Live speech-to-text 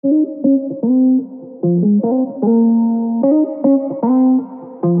This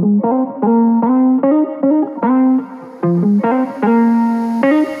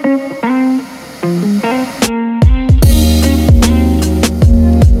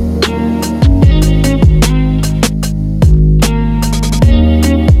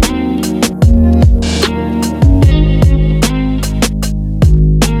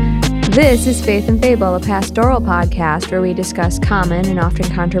is Faith and Fable, a pastoral podcast where we discuss common and often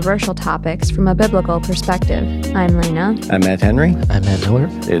controversial topics from a biblical perspective. I'm Lena. I'm Matt Henry. I'm Matt Miller.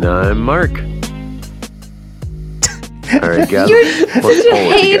 And I'm Mark. All right, guys. You're such a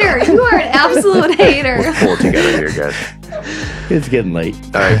hater. You are an absolute hater. We'll pull it together here, guys. It's getting late.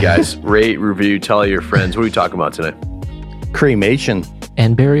 All right, guys. Rate, review, tell all your friends. What are we talking about tonight? Cremation.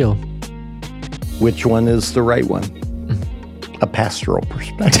 And burial. Which one is the right one? A pastoral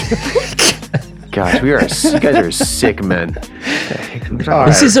perspective. Gosh, you guys are sick men.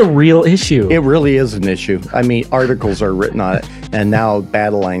 This is a real issue. It really is an issue. I mean, articles are written on it, and now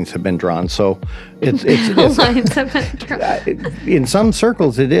battle lines have been drawn. So it's Lines have been drawn. In some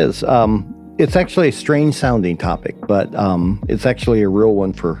circles, it is. It's actually a strange sounding topic, but it's actually a real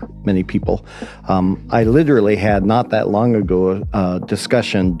one for many people. I literally had not that long ago a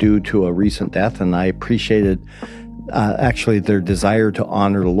discussion due to a recent death, and I appreciated actually their desire to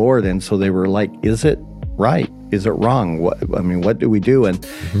honor the Lord. And so they were like, is it right? Is it wrong? What do we do?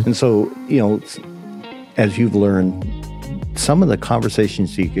 And so, as you've learned, some of the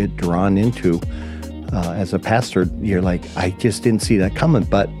conversations you get drawn into as a pastor, you're like, I just didn't see that coming.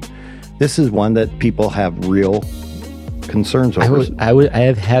 But this is one that people have real concerns over. I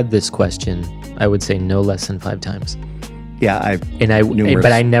have had this question, I would say no less than 5 times. Yeah,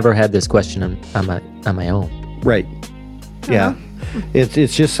 but I never had this question on my own. Right. Yeah.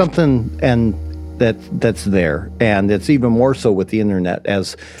 It's just something that's there. And it's even more so with the internet,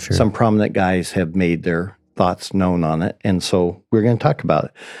 as some prominent guys have made their thoughts known on it. And so we're going to talk about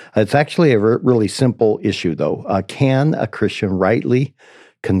it. It's actually a really simple issue, though. Can a Christian rightly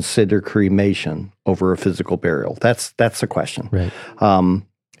consider cremation over a physical burial? That's the question. Right.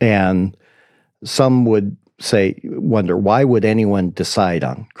 And some would wonder, why would anyone decide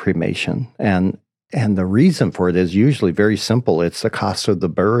on cremation? And the reason for it is usually very simple. It's the cost of the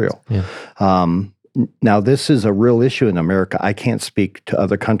burial. Yeah. Now, this is a real issue in America. I can't speak to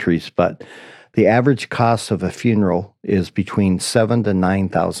other countries, but the average cost of a funeral is between $7,000 to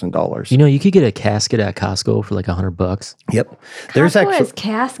 $9,000. You could get a casket at Costco for like $100. Yep. There's actually has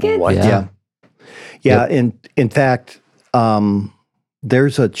caskets? What? Yeah. Yeah. In fact,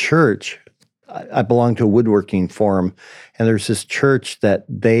 there's a church. I belong to a woodworking forum, and there's this church that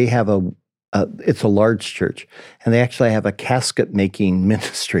they have it's a large church, and they actually have a casket making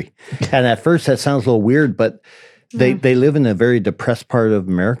ministry. And at first that sounds a little weird, but they live in a very depressed part of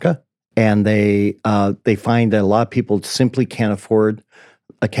America, and they find that a lot of people simply can't afford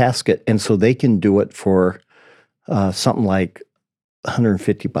a casket, and so they can do it for something like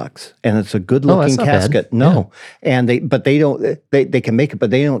 $150, and it's a good looking casket. Bad. No, and they can make it,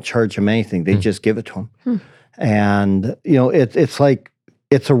 but they don't charge them anything. They just give it to them, and it's like.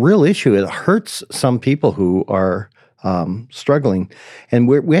 It's a real issue. It hurts some people who are struggling. And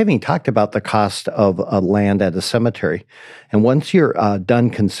we haven't even talked about the cost of land at a cemetery. And once you're done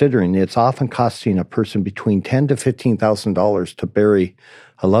considering, it's often costing a person between $10,000 to $15,000 to bury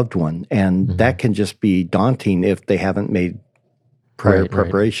a loved one. And that can just be daunting if they haven't made prior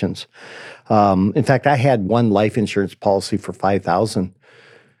preparations. In fact, I had one life insurance policy for $5,000.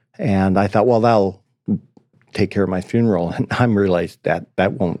 And I thought, well, that'll take care of my funeral, and I realized that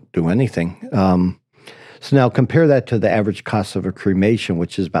won't do anything. So now compare that to the average cost of a cremation,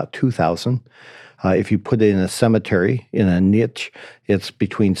 which is about $2,000. If you put it in a cemetery, in a niche, it's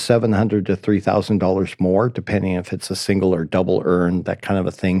between $700 to $3,000 more, depending if it's a single or double urn, that kind of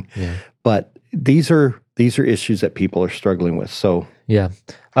a thing. Yeah. But these are issues that people are struggling with. So yeah.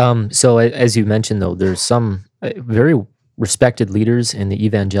 So as you mentioned, though, there's some very respected leaders in the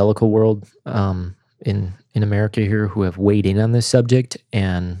evangelical world in America here who have weighed in on this subject,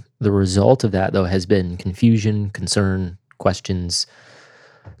 and the result of that, though, has been confusion, concern, questions,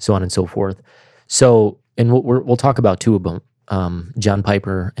 so on and so forth. So, and we'll talk about two of them, John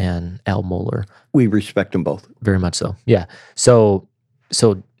Piper and Al Mohler. We respect them both. Very much so, yeah. So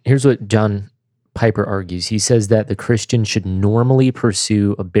here's what John Piper argues. He says that the Christian should normally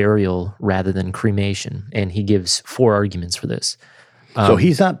pursue a burial rather than cremation, and he gives 4 arguments for this. So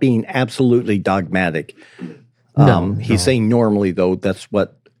he's not being absolutely dogmatic. He's saying normally, though,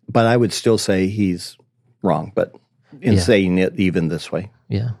 but I would still say he's wrong, but in saying it even this way.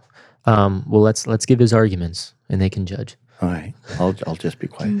 Yeah. Well, let's give his arguments, and they can judge. All right. I'll just be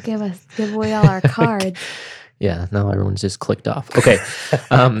quiet. Give away all our cards. Yeah, now everyone's just clicked off. Okay.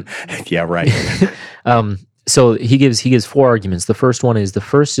 Yeah, right. So he gives four arguments. The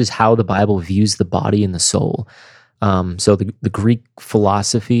first is how the Bible views the body and the soul. So the Greek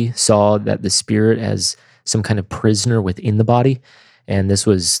philosophy saw that the spirit as some kind of prisoner within the body, and this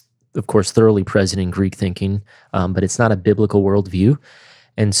was, of course, thoroughly present in Greek thinking, but it's not a biblical worldview.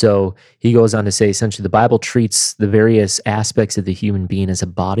 And so he goes on to say, essentially, the Bible treats the various aspects of the human being as a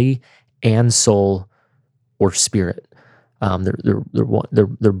body and soul or spirit.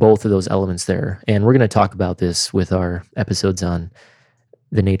 They're both of those elements there. And we're going to talk about this with our episodes on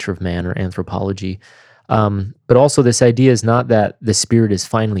the nature of man or anthropology. But also this idea is not that the spirit is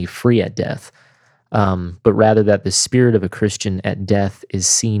finally free at death, but rather that the spirit of a Christian at death is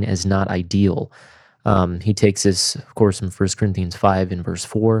seen as not ideal. He takes this, of course, from 1 Corinthians 5 in verse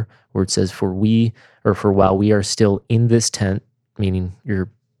 4, where it says, for while we are still in this tent, meaning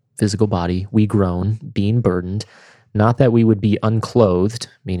your physical body, we groan, being burdened, not that we would be unclothed,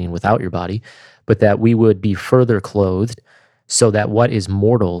 meaning without your body, but that we would be further clothed, so that what is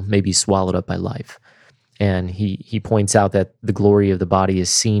mortal may be swallowed up by life. And he points out that the glory of the body is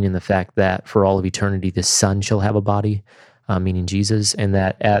seen in the fact that for all of eternity the Son shall have a body, meaning Jesus, and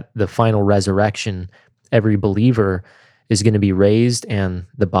that at the final resurrection, every believer is going to be raised and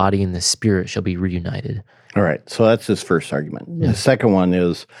the body and the spirit shall be reunited. All right. So that's his first argument. The second one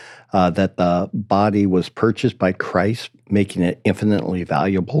is that the body was purchased by Christ, making it infinitely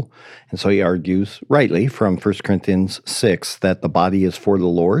valuable. And so he argues, rightly, from 1 Corinthians 6, that the body is for the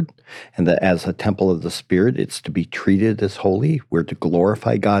Lord, and that as a temple of the Spirit, it's to be treated as holy. We're to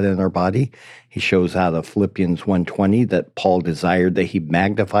glorify God in our body. He shows out of Philippians 1:20 that Paul desired that he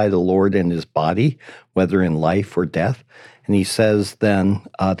magnify the Lord in his body, whether in life or death. And he says then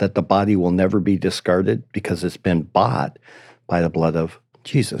that the body will never be discarded because it's been bought by the blood of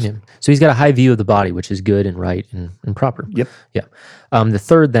Jesus. Yeah. So he's got a high view of the body, which is good and right and proper. Yep. Yeah. The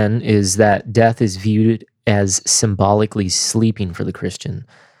third then is that death is viewed as symbolically sleeping for the Christian.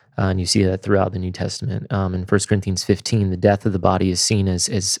 And you see that throughout the New Testament. In 1 Corinthians 15, the death of the body is seen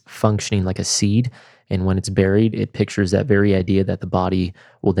as functioning like a seed. And when it's buried, it pictures that very idea that the body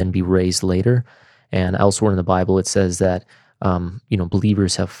will then be raised later. And elsewhere in the Bible, it says that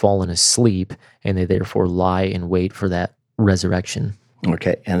believers have fallen asleep and they therefore lie in wait for that resurrection.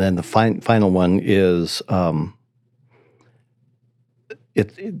 Okay, and then the final one is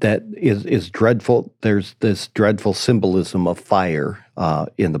that is dreadful. There's this dreadful symbolism of fire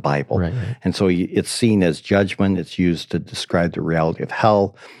in the Bible, right. And so it's seen as judgment. It's used to describe the reality of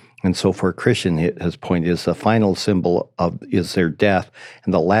hell. And so for a Christian, his point is the final symbol is their death,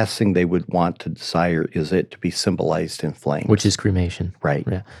 and the last thing they would want to desire is it to be symbolized in flames. Which is cremation. Right,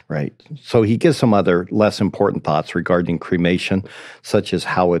 yeah. Right. So he gives some other less important thoughts regarding cremation, such as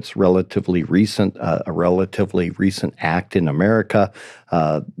how it's relatively recent, a relatively recent act in America,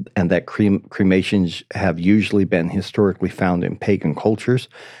 and that cremations have usually been historically found in pagan cultures,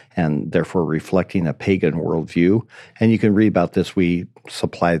 and therefore reflecting a pagan worldview. And you can read about this. We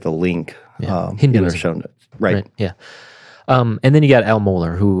supply the link in our show notes. Right. Yeah. And then you got Al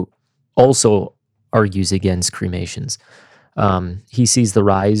Mohler, who also argues against cremations. He sees the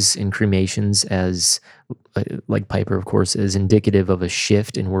rise in cremations as, like Piper, of course, as indicative of a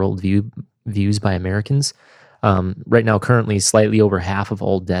shift in views by Americans. Right now, currently, slightly over half of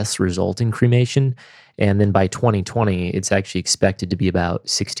all deaths result in cremation. And then by 2020, it's actually expected to be about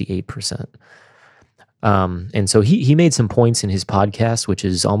 68%. And so he made some points in his podcast, which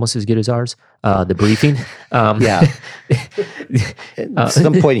is almost as good as ours, The Briefing. Yeah. At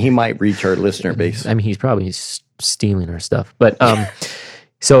some point, he might reach our listener base. I mean, he's probably stealing our stuff. But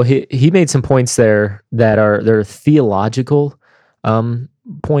so he made some points there that they're theological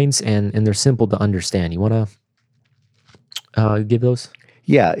points, and they're simple to understand. You want to give those?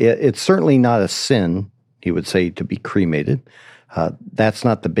 Yeah, it's certainly not a sin, he would say, to be cremated. That's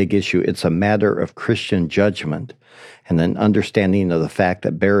not the big issue. It's a matter of Christian judgment and an understanding of the fact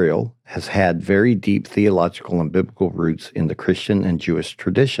that burial has had very deep theological and biblical roots in the Christian and Jewish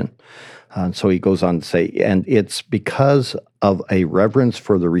tradition. So he goes on to say, and it's because of a reverence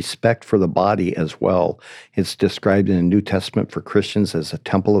for the respect for the body as well. It's described in the New Testament for Christians as a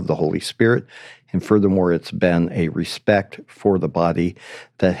temple of the Holy Spirit. And furthermore, it's been a respect for the body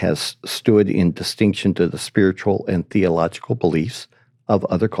that has stood in distinction to the spiritual and theological beliefs of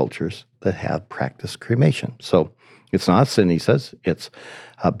other cultures that have practiced cremation. So it's not a sin, he says.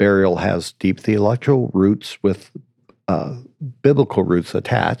 Burial has deep theological roots with biblical roots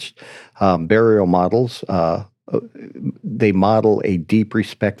attached. Burial models they model a deep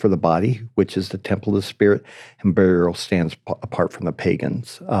respect for the body, which is the temple of the spirit, and burial stands apart from the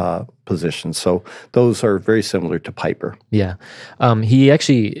pagans' position. So those are very similar to Piper. Yeah. He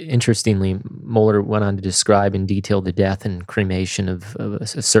actually, interestingly, Mohler went on to describe in detail the death and cremation of a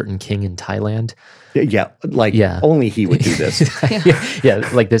certain king in Thailand. Yeah, like only he would do this. Yeah,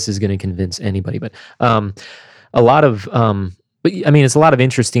 like this is going to convince anybody. But a lot of, it's a lot of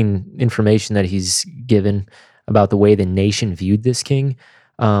interesting information that he's given about the way the nation viewed this king,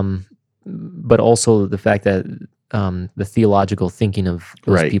 but also the fact that the theological thinking of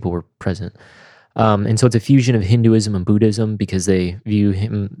those people were present. And so it's a fusion of Hinduism and Buddhism because they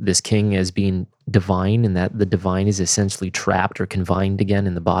view this king, as being divine, and that the divine is essentially trapped or confined again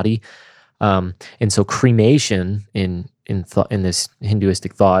in the body. And so cremation in this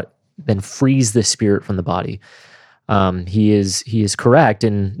Hinduistic thought then frees the spirit from the body. He is correct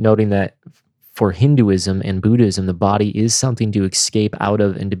in noting that for Hinduism and Buddhism, the body is something to escape out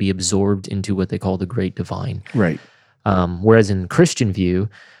of and to be absorbed into what they call the great divine. Right. Whereas in Christian view,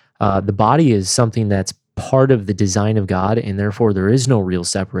 the body is something that's part of the design of God, and therefore there is no real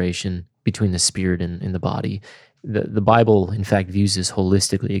separation between the spirit and the body. The Bible, in fact, views this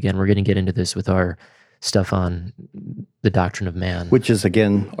holistically. Again, we're going to get into this with our stuff on the doctrine of man. Which is,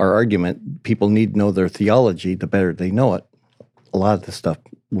 again, our argument. People need to know their theology. The better they know it, a lot of this stuff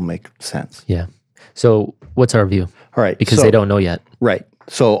will make sense. Yeah. So what's our view? All right. Because they don't know yet. Right.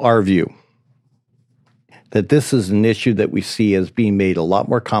 So our view, that this is an issue that we see as being made a lot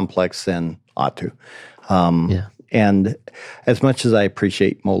more complex than ought to. And as much as I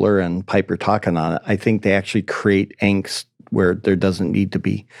appreciate Mohler and Piper talking on it, I think they actually create angst where there doesn't need to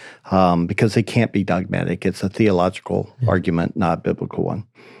be, because they can't be dogmatic. It's a theological argument, not a biblical one.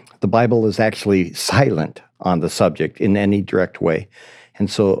 The Bible is actually silent on the subject in any direct way. And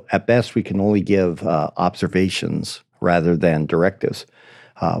so at best, we can only give observations rather than directives.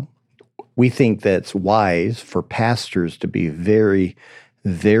 We think that it's wise for pastors to be very,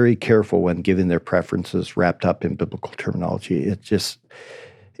 very careful when giving their preferences wrapped up in biblical terminology.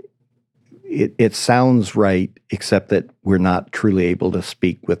 It sounds right, except that we're not truly able to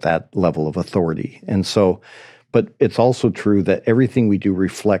speak with that level of authority. And so, but it's also true that everything we do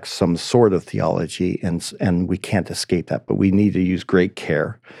reflects some sort of theology, and we can't escape that, but we need to use great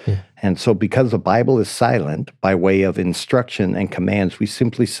care. Yeah. And so because the Bible is silent by way of instruction and commands, we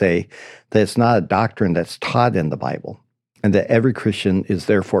simply say that it's not a doctrine that's taught in the Bible, and that every Christian is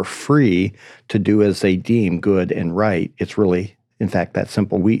therefore free to do as they deem good and right. It's really, in fact, that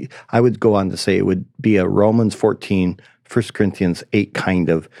simple. I would go on to say it would be a Romans 14, 1 Corinthians 8 kind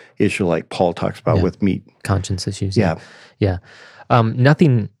of issue like Paul talks about with meat. Conscience issues. Yeah.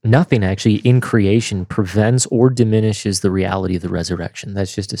 Nothing actually in creation prevents or diminishes the reality of the resurrection.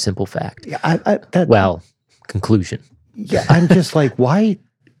 That's just a simple fact. Yeah, conclusion. Yeah, I'm just like, why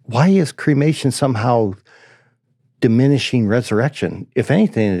is cremation somehow diminishing resurrection? If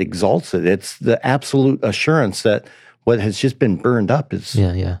anything, it exalts it. It's the absolute assurance that what has just been burned up is,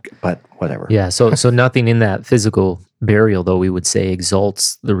 but whatever. Yeah, so nothing in that physical burial, though, we would say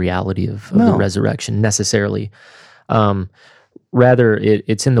exalts the reality of the resurrection necessarily. Rather,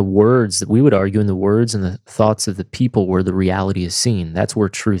 it's in the words, that we would argue in the words and the thoughts of the people where the reality is seen. That's where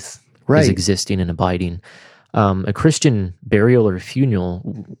truth is existing and abiding. A Christian burial or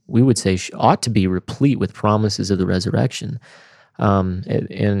funeral, we would say, ought to be replete with promises of the resurrection.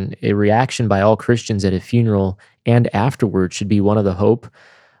 And a reaction by all Christians at a funeral and afterward should be one of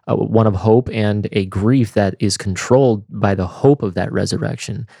hope and a grief that is controlled by the hope of that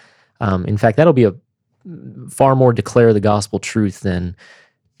resurrection. In fact, that'll be far more declare the gospel truth than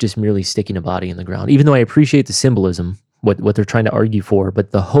just merely sticking a body in the ground. Even though I appreciate the symbolism, what they're trying to argue for,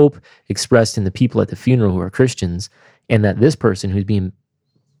 but the hope expressed in the people at the funeral who are Christians, and that this person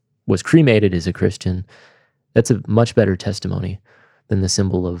was cremated as a Christian, that's a much better testimony than the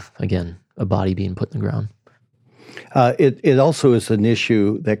symbol of, again, a body being put in the ground. It also is an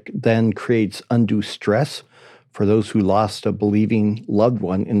issue that then creates undue stress for those who lost a believing loved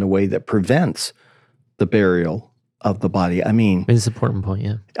one in a way that prevents the burial of the body. I mean, it's an important point,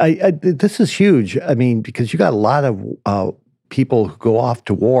 yeah. This is huge. I mean, because you got a lot of people who go off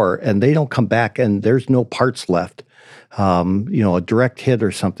to war and they don't come back and there's no parts left. A direct hit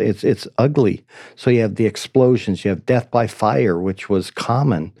or something. It's ugly. So you have the explosions. You have death by fire, which was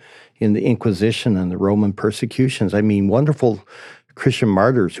common in the Inquisition and the Roman persecutions. I mean, wonderful Christian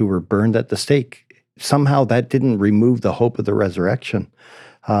martyrs who were burned at the stake. Somehow that didn't remove the hope of the resurrection.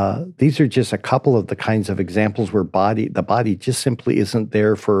 These are just a couple of the kinds of examples where the body just simply isn't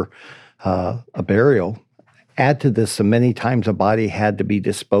there for a burial. Add to this, so many times a body had to be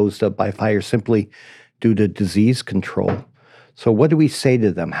disposed of by fire simply due to disease control. So what do we say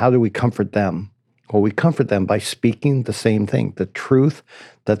to them? How do we comfort them? Well, we comfort them by speaking the same thing, the truth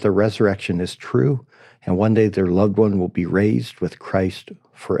that the resurrection is true, and one day their loved one will be raised with Christ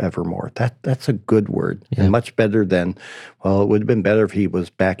forevermore. That's a good word, and much better than, well, it would have been better if he was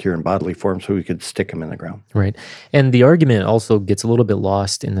back here in bodily form so we could stick him in the ground. Right. And the argument also gets a little bit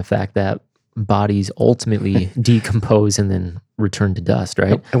lost in the fact that bodies ultimately decompose and then return to dust,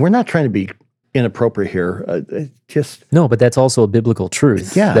 right? And we're not trying to be inappropriate here. No, but that's also a biblical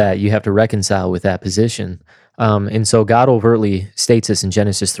truth that you have to reconcile with that position. And so God overtly states this in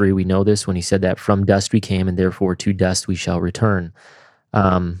Genesis 3. We know this when he said that from dust we came and therefore to dust we shall return.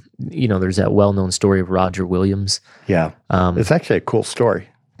 There's that well-known story of Roger Williams. Yeah. It's actually a cool story.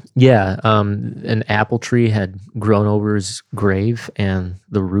 Yeah. An apple tree had grown over his grave and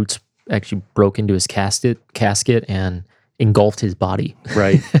the roots actually broke into his casket and engulfed his body.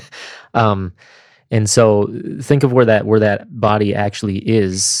 Right. And so think of where that body actually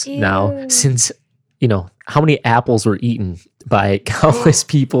is now, since, how many apples were eaten by countless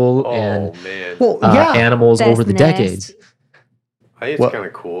people and animals over the decades. I think it's kind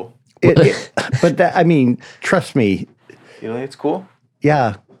of cool. But that, I mean, trust me. You know, it's cool.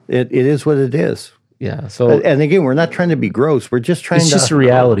 Yeah, it is what it is. Yeah. So, and again, we're not trying to be gross. We're just trying. It's just a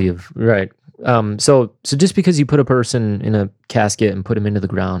reality of right. So just because you put a person in a casket and put him into the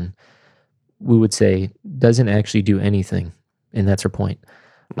ground, we would say doesn't actually do anything, and that's her point.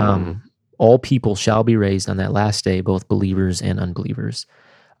 All people shall be raised on that last day, both believers and unbelievers.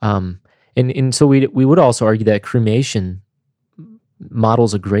 And so we would also argue that cremation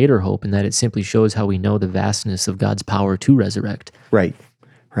models a greater hope in that it simply shows how we know the vastness of God's power to resurrect. Right.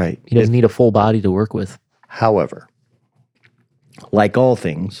 He doesn't need a full body to work with. However, like all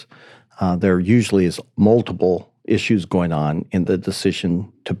things, there usually is multiple issues going on in the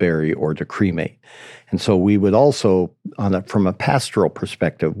decision to bury or to cremate. And so we would also, from a pastoral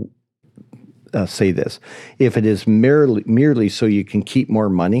perspective, say this. If it is merely so you can keep more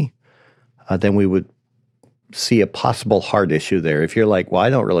money, then we would see a possible heart issue there. If you're like, well, I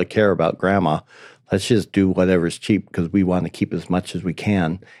don't really care about grandma, let's just do whatever's cheap because we want to keep as much as we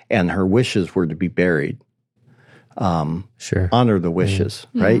can, and her wishes were to be buried. Honor the wishes,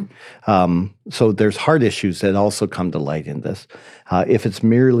 right? So there's heart issues that also come to light in this. If it's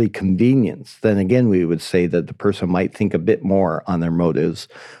merely convenience, then again, we would say that the person might think a bit more on their motives.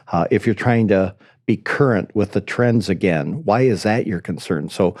 If you're trying to be current with the trends again, why is that your concern?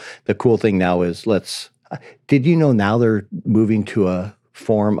 So the cool thing now is did you know now they're moving to a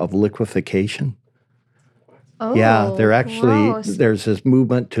form of liquefaction? Oh, yeah, they're actually, gross. there's this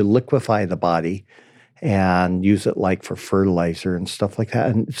movement to liquefy the body and use it like for fertilizer and stuff like that.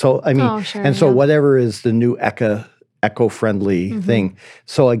 And so, I mean, whatever is the new eco-friendly thing.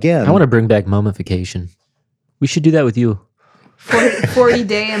 So again, I want to bring back mummification. We should do that with you.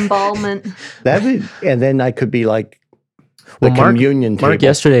 40-day embalmment. And then I could be like the communion table. Mark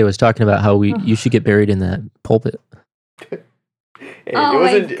yesterday was talking about how you should get buried in that pulpit.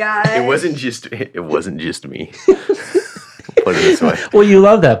 It wasn't just me. Put it this way. Well, you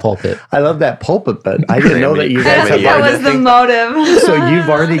love that pulpit. I love that pulpit, but I didn't know that you guys have that was the motive. So you've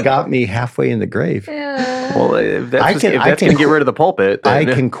already got me halfway in the grave. Yeah. Well, if that's going to get rid of the pulpit, then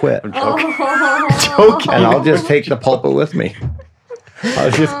I can quit. I'm joking. And I'll just take the pulpit with me.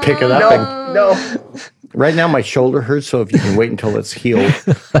 I'll just pick it up. No. Right now my shoulder hurts, so if you can wait until it's healed.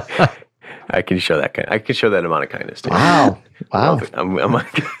 I can show that amount of kindness to you. Wow. I'm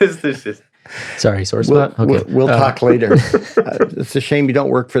like, this is. Sorry, sore spot? Okay. We'll talk later. It's a shame you don't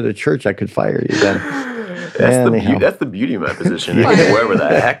work for the church. I could fire you then. That's the beauty of my position. I can go wherever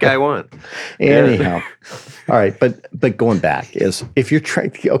the heck I want. Anyhow. All right, but going back is if you're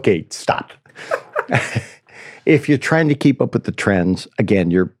trying, okay, stop. If you're trying to keep up with the trends,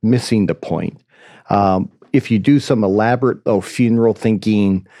 again, you're missing the point. If you do some elaborate funeral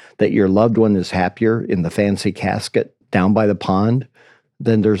thinking that your loved one is happier in the fancy casket down by the pond,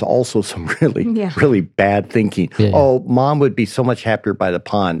 then there's also some really bad thinking. Yeah. Oh, mom would be so much happier by the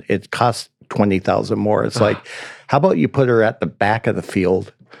pond. It costs $20,000 more. It's like, how about you put her at the back of the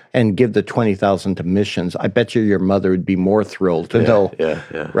field and give the $20,000 to missions? I bet your mother would be more thrilled to know.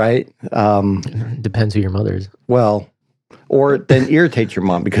 Yeah. Right? Depends who your mother is. Well, or then irritate your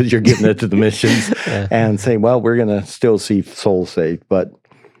mom because you're giving it to the missions and saying, well, we're going to still see souls saved. But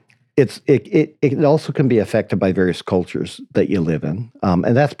it also can be affected by various cultures that you live in.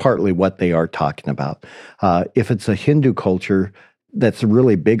 And that's partly what they are talking about. If it's a Hindu culture that's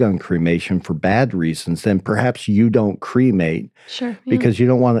really big on cremation for bad reasons, then perhaps you don't cremate Sure. because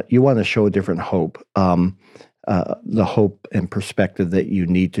you want to show a different hope. the hope and perspective that you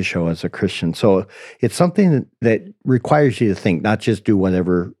need to show as a Christian. So it's something that requires you to think, not just do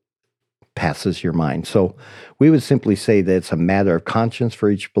whatever passes your mind. So we would simply say that it's a matter of conscience for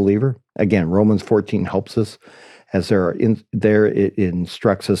each believer. Again, Romans 14 helps us, as it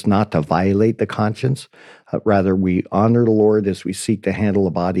instructs us not to violate the conscience. Rather, we honor the Lord as we seek to handle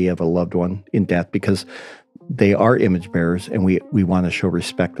the body of a loved one in death, because they are image bearers, and we want to show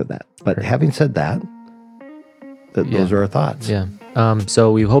respect to that. But having said that, those are our thoughts. Yeah.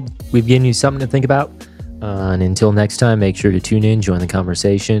 So we hope we've given you something to think about. And until next time, make sure to tune in, join the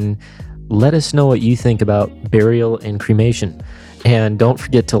conversation. Let us know what you think about burial and cremation. And don't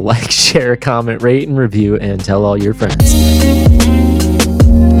forget to like, share, comment, rate, and review, and tell all your friends.